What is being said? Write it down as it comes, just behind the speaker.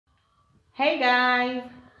Hey guys,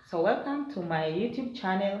 so welcome to my YouTube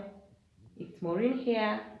channel. It's Maureen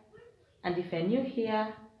here, and if you're new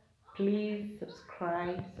here, please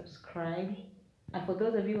subscribe. And for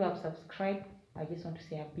those of you who have subscribed, I just want to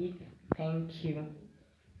say a big thank you.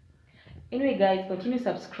 Anyway, guys, continue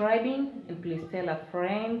subscribing and please tell a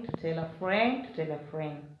friend to tell a friend to tell a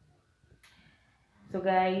friend. So,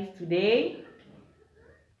 guys, today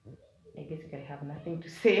I basically have nothing to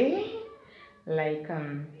say.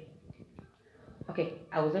 Okay,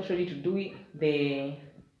 I was not ready to do it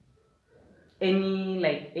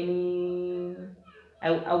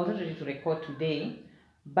I wasn't ready to record today,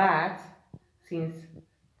 but since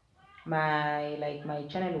my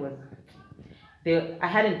channel was there, I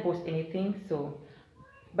hadn't posted anything. So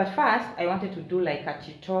but first I wanted to do like a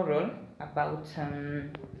tutorial about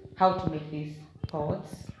how to make these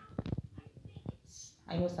pots.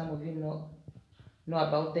 I know some of you know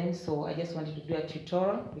about them, so I just wanted to do a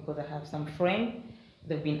tutorial because I have some friends,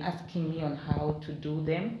 they've been asking me on how to do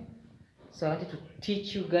them. So I wanted to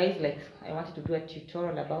teach you guys, like I wanted to do a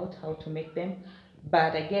tutorial about how to make them,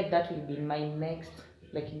 but I guess that will be in my next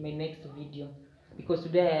video, because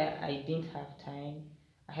today I didn't have time.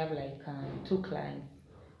 I have like two clients.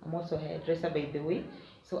 I'm also a hairdresser, by the way,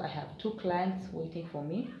 so I have two clients waiting for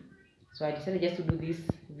me. So I decided just to do this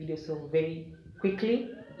video so very quickly.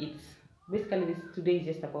 It's basically this today is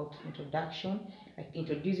just about introduction, like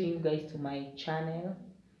introducing you guys to my channel.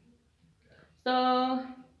 So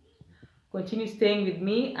continue staying with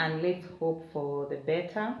me and let's hope for the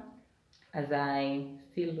better as I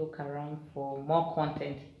still look around for more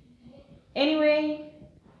content. Anyway,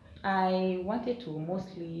 I wanted to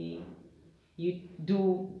mostly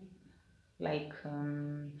do like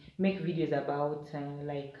make videos about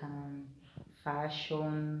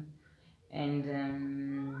fashion and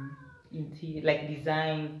like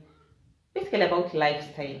design, basically about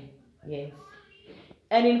lifestyle. Yes,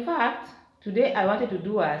 and in fact today I wanted to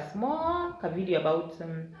do a small video about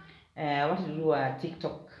I wanted to do a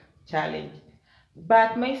TikTok challenge,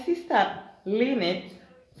 but my sister Lynette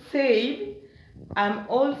said I'm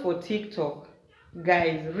all for TikTok.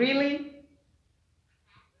 Guys, really?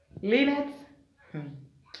 Lynette?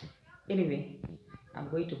 Anyway, I'm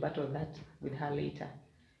going to battle that with her later.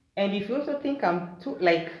 And if you also think I'm too,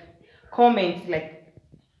 comment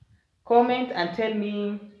and tell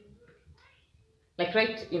me,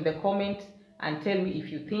 write in the comment and tell me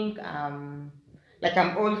if you think I'm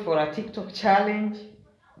all for a TikTok challenge.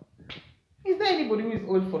 Is there anybody who is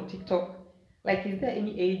all for TikTok? Like, is there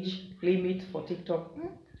any age limit for TikTok?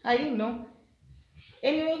 I didn't know.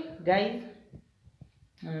 Anyway, guys,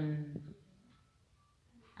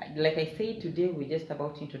 like I said, today we're just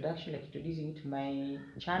about introduction, like introducing you to my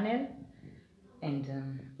channel, and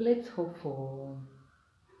let's hope for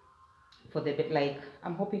the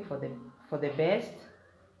I'm hoping for the best.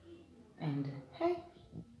 And hey,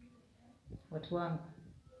 what one?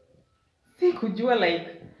 See, kujua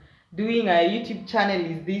like doing a YouTube channel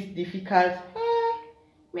is this difficult?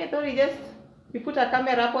 Me I thought we put a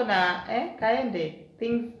camera up on kaende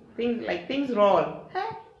things roll.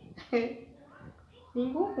 Ni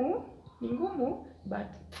ngumu, but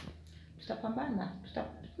tutangangana.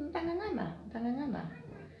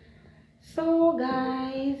 So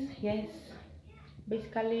guys, yes,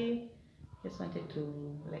 basically just wanted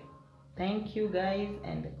to thank you guys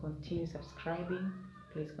and continue subscribing.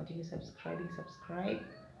 Please continue subscribe,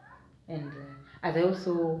 and as I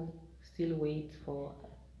also still wait for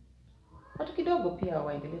watu kidogo pia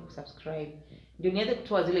waendelee kusubscribe ndio niweze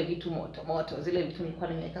kutoa zile vitu moto, zile vitu nilikuwa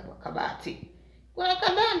nimeweka kwa kabati. Kuna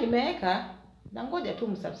kadhaa nimeweka na ngoja tu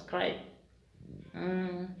msubscribe.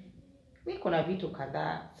 Niko na vitu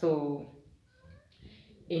kadhaa, so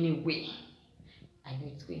anyway, I know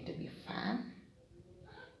it's going to be fun,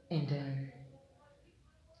 and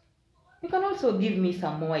you can also give me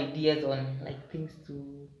some more ideas on things to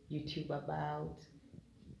YouTube about.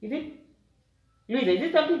 Is it, Louisa, is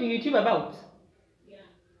it something to YouTube about? Yeah.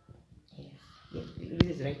 Yes, Louisa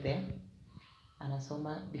is right there.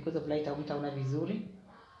 Anasoma, because of light hautaona vizuri.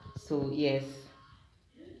 So yes,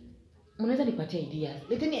 mnaweza nipatia ideas.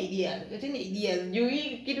 Leteni ideas. Juu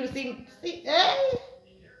hii kitu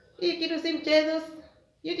si mchezo.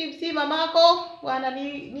 YouTube si mamako, wana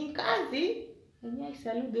ni kazi. And I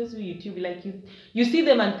salute those who YouTube, like you see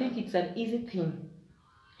them and think it's an easy thing.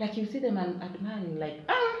 Like you see them and admire,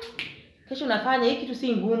 kesho nafanya hiki kitu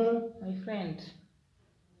si ngumu.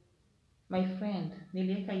 My friend,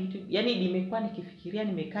 niliweka YouTube. Yaani nimekaa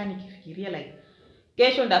nikifikiria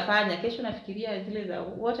kesho ndafanya, kesho nafikiria zile za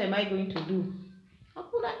what am I going to do.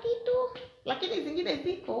 Hakuna kitu, lakini zingine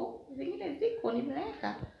ziko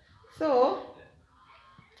nimeweka. So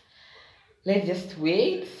let's just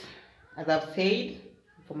wait. As I've said,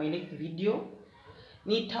 for my next video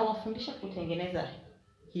nitawafundisha kutengeneza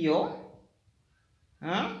hiyo.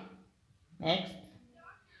 Next,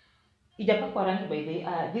 ijapakwa rangi by the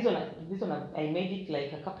this one I made it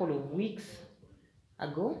like a couple of weeks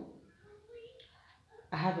ago.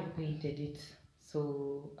 I haven't painted it,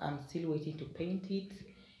 so I'm still waiting to paint it.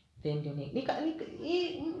 Then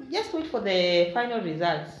just wait for the final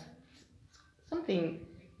results. Something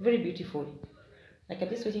very beautiful. Like I'm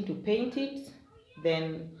just waiting to paint it,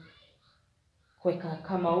 then kuweka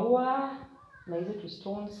kamaua na hizo two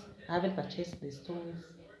stones. I haven't purchased the stones.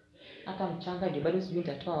 Hata mchanga ndio bado sijui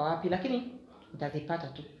nitatoa wapi, lakini nitazipata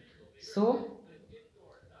tu. So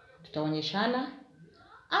tutaonyeshana,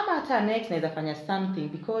 ama hata next naweza fanya something,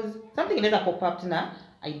 because something inaweza pop up na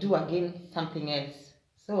I do again something else.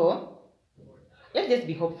 So let's just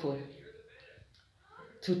be hopeful.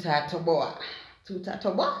 Tutatoboa.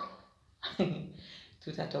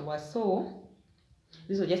 So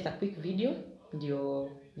this was just a quick video, ndio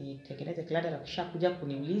nitengeneze klada la kisha kuja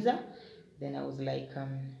kuniuliza. Then I was like,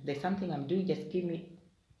 there's something I'm doing, just give me,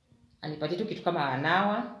 anipatie tu kitu kama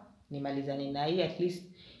anawa nimalizane na hii, at least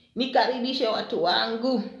nikaribishe watu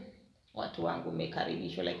wangu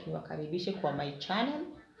mekaribishwa, like niwakaribishe kwa my channel,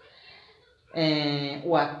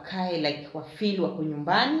 wakae like wafeel wako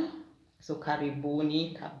nyumbani. So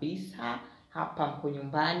karibuni kabisa, hapa mko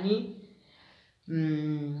nyumbani.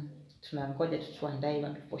 Tunangoja tuandae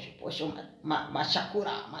posho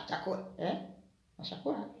mashakura.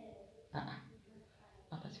 Mashakura?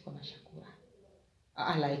 Hapa siko mashakura.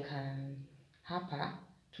 Like hapa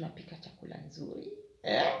tunapika chakula nzuri.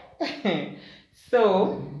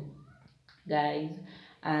 So guys,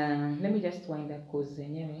 let me just wind up, cause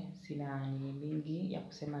yenyewe sina nini mingi ya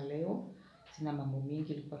kusema leo. Sina mambo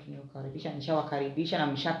mingi, nilikuwa tunawakaribisha, nishawakaribisha na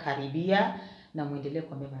mshakaribia, na muendelee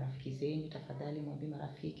kuambia marafiki zenu, tafadhali mwambie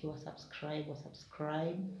marafiki wa subscribe.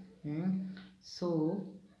 So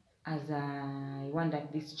as I wind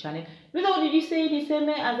up this channel, what did you say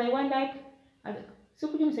niseme as I wind up? So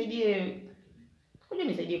could you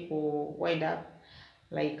nisaidie ku wind up,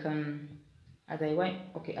 like as I wind,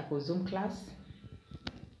 okay, ako Zoom class.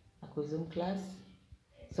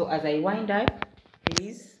 So as I wind up,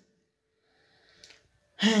 please,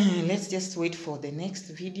 let's just wait for the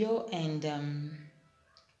next video, and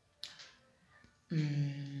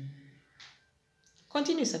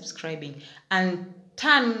continue subscribing and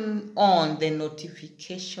turn on the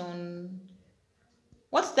notification.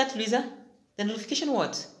 What's that, Luisa? The notification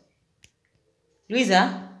what?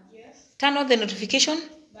 Luisa? Yes. Turn on the notification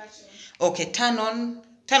button. Okay, turn on,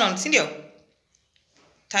 sindio?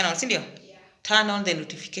 Yeah. Turn on the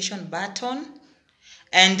notification button,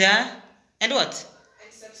 and what?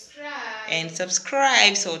 And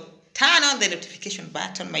subscribe. So turn on the notification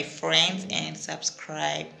button, my friends, and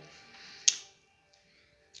subscribe.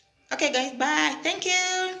 Okay guys, bye. Thank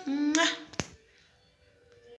you.